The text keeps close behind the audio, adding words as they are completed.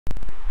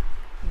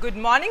Good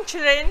morning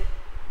children,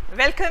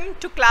 welcome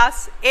to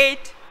class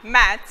 8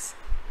 maths.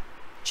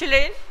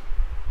 Children,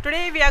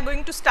 today we are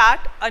going to start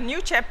a new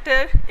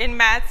chapter in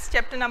maths,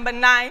 chapter number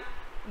 9,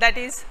 that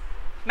is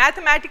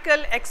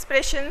mathematical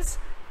expressions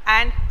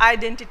and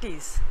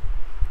identities.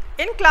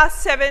 In class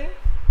 7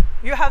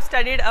 you have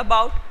studied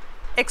about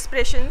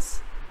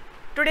expressions.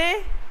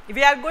 Today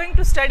we are going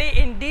to study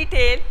in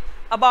detail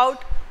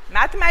about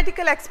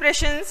mathematical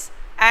expressions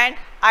and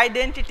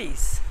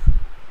identities.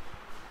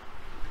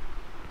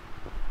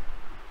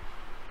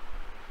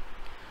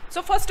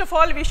 So first of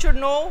all we should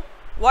know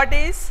what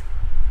is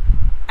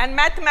and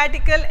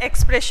mathematical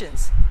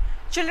expressions.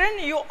 Children,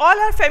 you all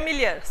are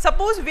familiar.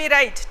 Suppose we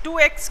write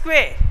 2x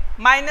square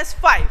minus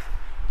 5.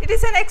 It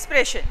is an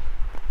expression.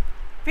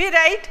 We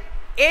write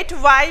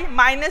 8y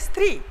minus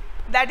 3.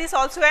 That is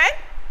also an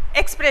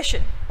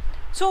expression.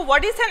 So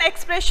what is an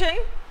expression?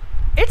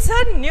 It's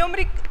a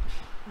numeric.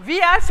 We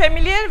are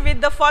familiar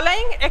with the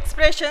following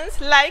expressions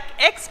like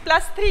x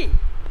plus 3,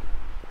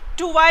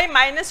 2y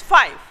minus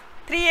 5.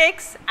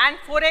 3x and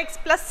 4x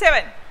plus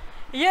 7.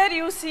 Here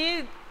you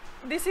see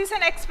this is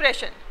an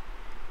expression.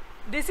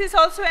 This is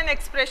also an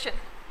expression.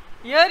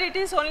 Here it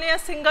is only a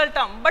single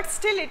term, but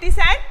still it is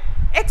an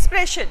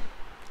expression.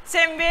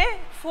 Same way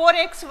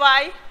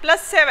 4xy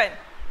plus 7.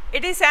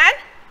 It is an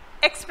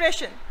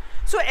expression.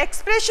 So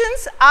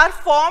expressions are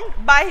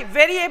formed by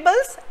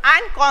variables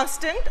and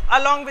constant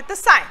along with the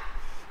sign.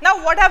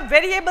 Now what are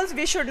variables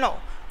we should know?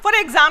 For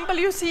example,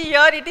 you see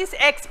here it is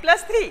x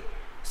plus 3.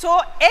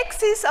 So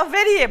x is a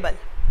variable,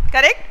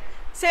 correct?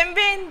 Same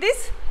way in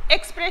this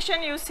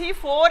expression you see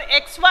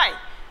 4xy.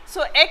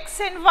 So x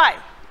and y,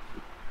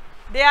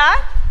 they are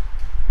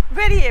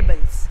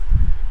variables.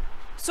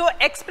 So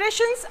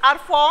expressions are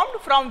formed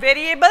from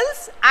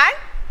variables and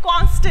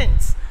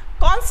constants.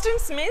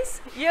 Constants means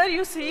here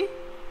you see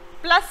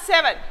plus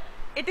 7.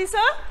 It is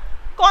a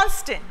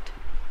constant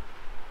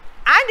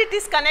and it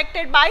is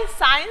connected by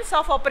signs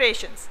of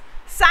operations.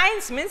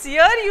 Signs means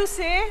here you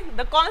say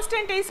the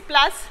constant is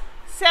plus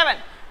 7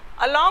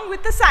 along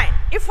with the sign.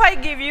 If I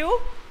give you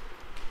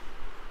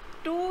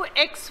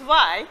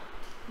 2xy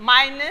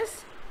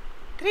minus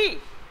 3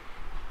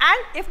 and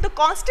if the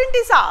constant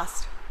is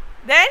asked,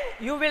 then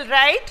you will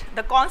write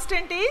the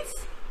constant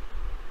is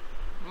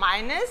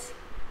minus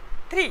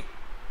 3.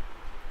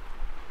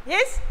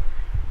 Yes.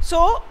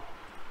 So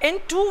in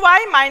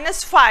 2y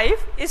minus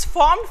 5 is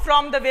formed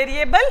from the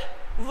variable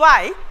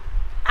y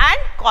and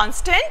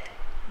constant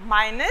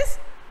minus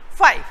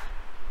 5.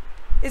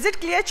 Is it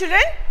clear,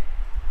 children?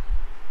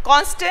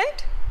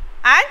 Constant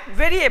and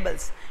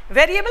variables.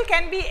 Variable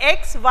can be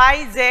x,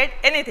 y, z,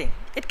 anything.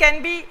 It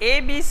can be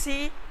a, b,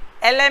 c,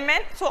 l, m,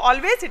 n. So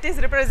always it is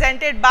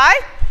represented by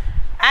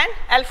an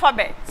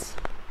alphabets.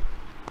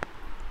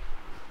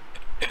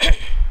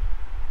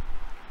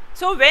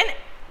 So when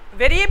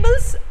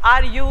variables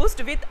are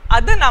used with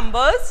other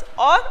numbers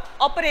or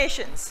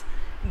operations,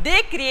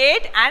 they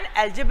create an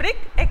algebraic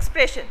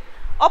expression.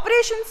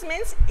 Operations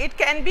means it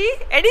can be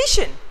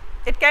addition,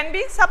 it can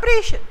be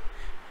subtraction,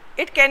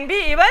 it can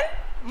be even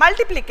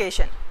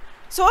multiplication.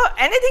 So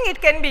anything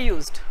it can be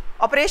used.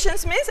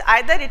 Operations means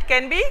either it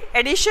can be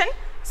addition,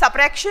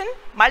 subtraction,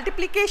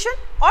 multiplication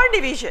or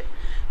division.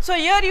 So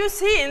here you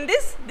see in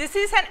this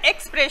is an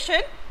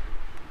expression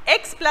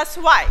x plus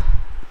y.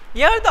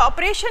 Here the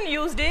operation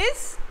used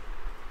is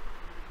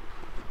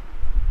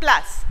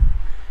plus.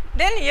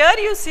 Then here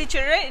you see,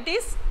 children, it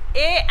is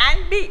a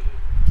and b,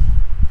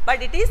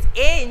 but it is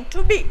a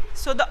into b.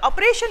 So the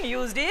operation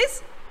used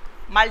is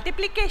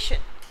multiplication,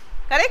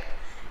 correct?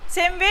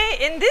 Same way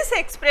in this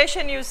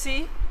expression you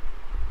see,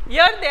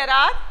 here there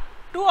are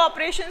two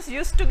operations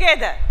used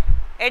together,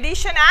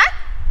 addition and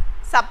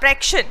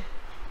subtraction.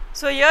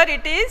 So here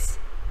it is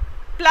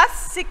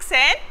plus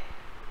 6n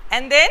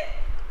and then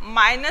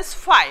minus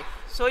 5.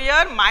 So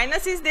here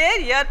minus is there,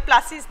 here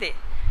plus is there.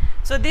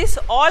 So these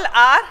all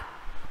are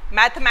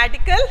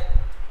mathematical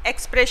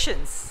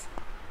expressions.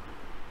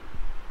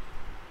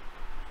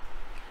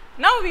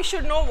 Now we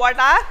should know what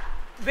are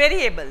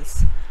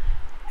variables.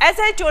 As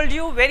I told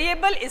you,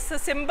 variable is a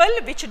symbol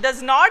which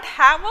does not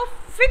have a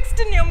fixed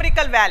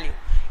numerical value.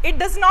 It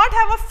does not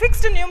have a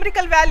fixed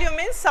numerical value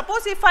means,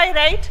 suppose if I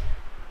write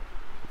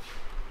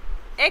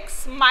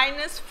x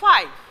minus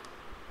 5.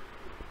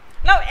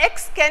 Now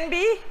x can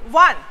be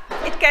 1,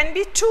 it can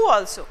be 2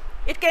 also,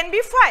 it can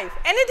be 5,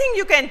 anything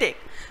you can take.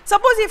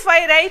 Suppose if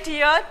I write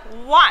here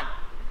 1,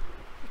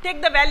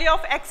 take the value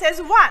of x as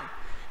 1,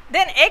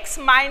 then x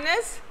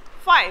minus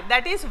 5,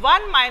 that is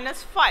 1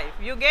 minus 5,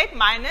 you get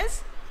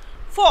minus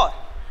 4.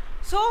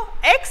 So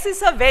x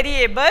is a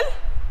variable,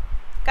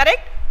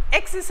 correct?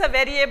 X is a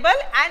variable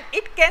and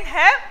it can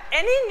have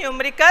any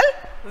numerical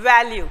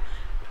value.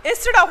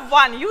 Instead of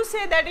 1, you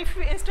say that if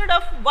you, instead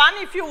of 1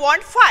 if you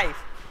want 5,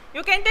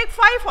 you can take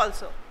 5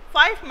 also.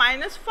 5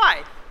 minus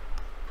 5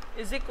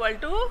 is equal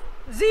to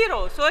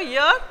 0. So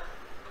here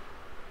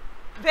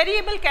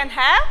variable can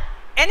have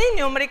any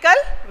numerical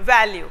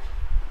value.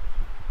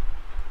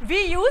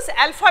 We use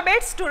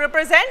alphabets to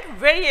represent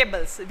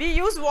variables. We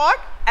use what?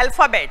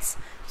 Alphabets.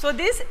 So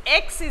this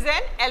X is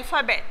an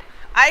alphabet.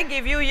 I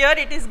give you here,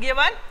 it is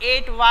given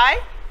 8y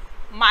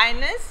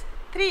minus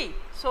 3.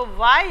 So,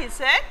 y is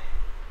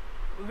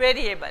a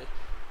variable,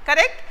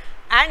 correct,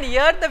 and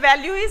here the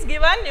value is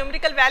given,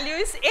 numerical value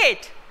is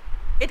 8.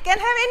 It can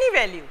have any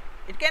value,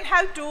 it can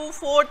have 2,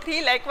 4,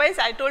 3, likewise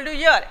I told you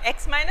here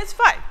x minus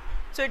 5.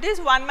 So, it is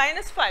 1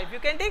 minus 5, you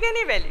can take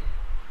any value,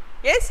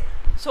 yes.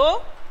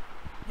 So,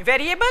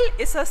 variable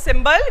is a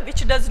symbol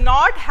which does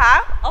not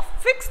have a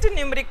fixed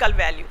numerical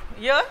value,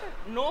 here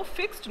no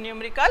fixed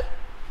numerical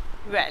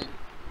value.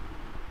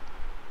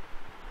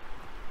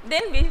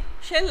 Then we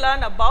shall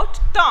learn about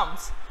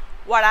terms.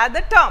 What are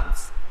the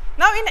terms?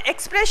 Now, in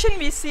expression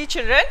we see,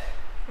 children,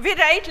 we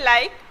write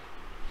like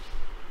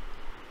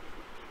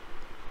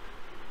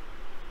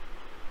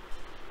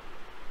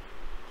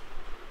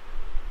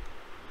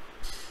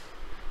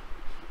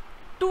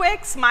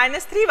 (2x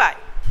minus 3y).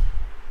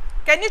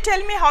 Can you tell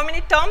me how many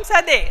terms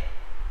are there?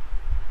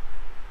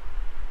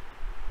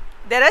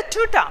 There are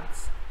two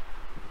terms.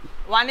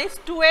 One is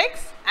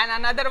 2x and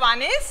another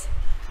one is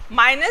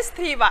minus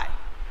 3y.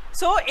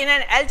 So, in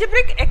an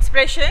algebraic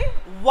expression,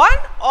 one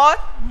or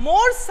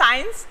more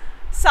signs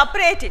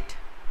separate it,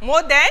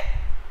 more than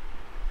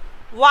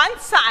one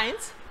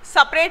signs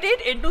separate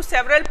it into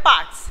several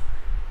parts.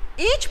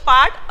 Each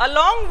part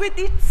along with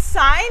its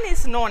sign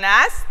is known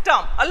as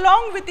term,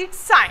 along with its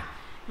sign.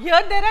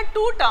 Here there are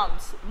two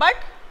terms, but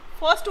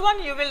first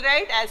one you will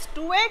write as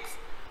 2x,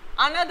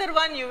 another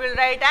one you will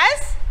write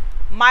as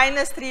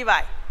minus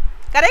 3y,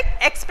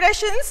 correct.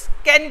 Expressions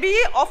can be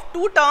of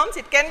two terms,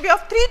 it can be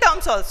of three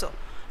terms also.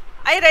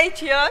 I write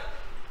here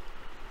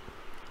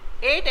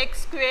 8x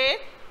square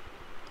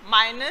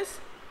minus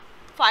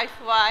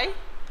 5y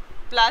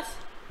plus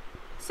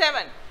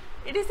 7.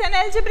 It is an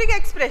algebraic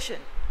expression,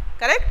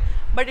 correct,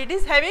 but it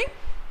is having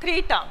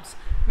three terms.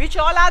 Which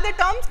all are the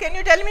terms? Can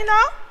you tell me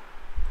now?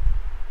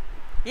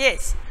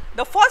 Yes,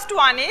 the first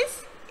one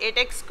is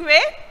 8x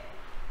square,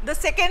 the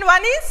second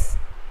one is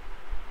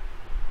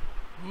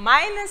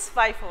minus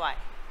 5y,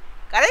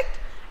 correct,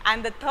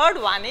 and the third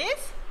one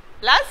is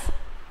plus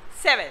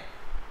 7.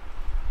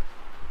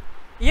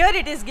 Here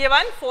it is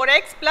given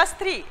 4x plus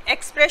 3.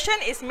 Expression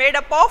is made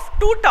up of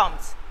two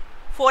terms,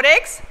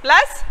 4x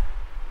plus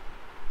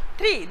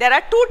 3. There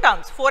are two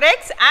terms,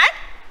 4x and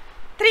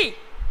 3.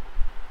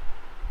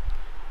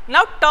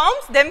 Now,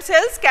 terms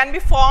themselves can be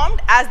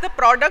formed as the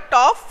product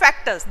of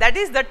factors. That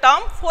is, the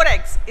term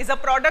 4x is a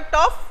product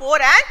of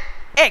 4 and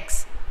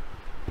x.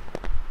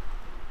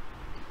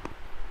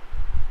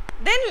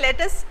 Then let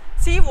us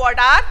see what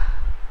are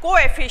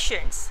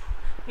coefficients.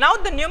 Now,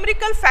 the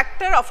numerical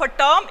factor of a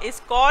term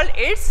is called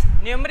its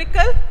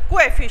numerical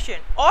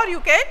coefficient, or you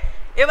can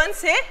even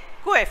say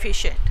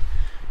coefficient.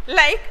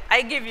 Like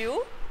I give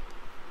you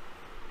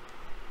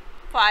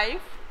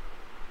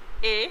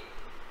 5a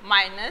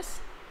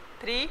minus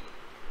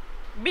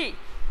 3b.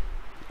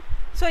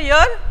 So,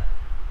 here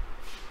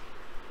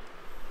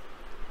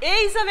a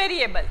is a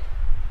variable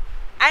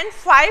and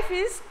 5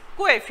 is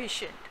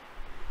coefficient.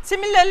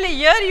 Similarly,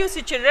 here you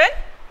see, children,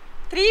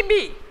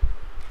 3b.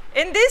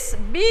 In this,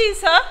 b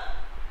is a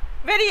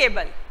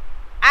variable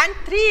and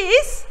 3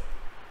 is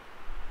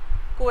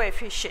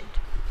coefficient.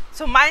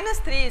 So, minus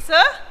 3 is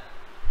a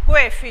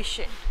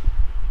coefficient.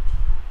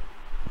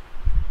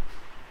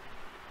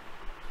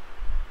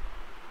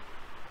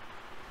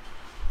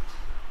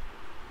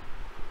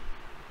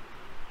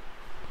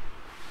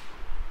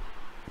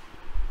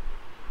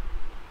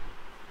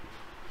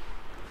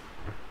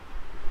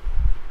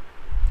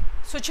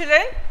 So,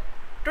 children,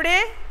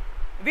 today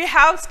we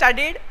have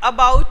studied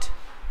about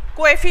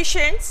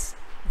coefficients,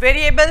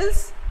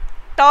 variables,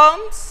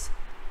 terms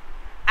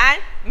and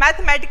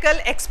mathematical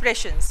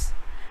expressions,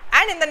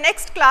 and in the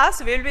next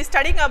class we will be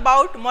studying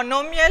about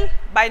monomial,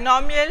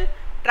 binomial,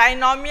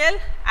 trinomial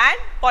and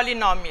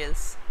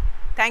polynomials.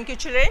 Thank you,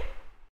 children.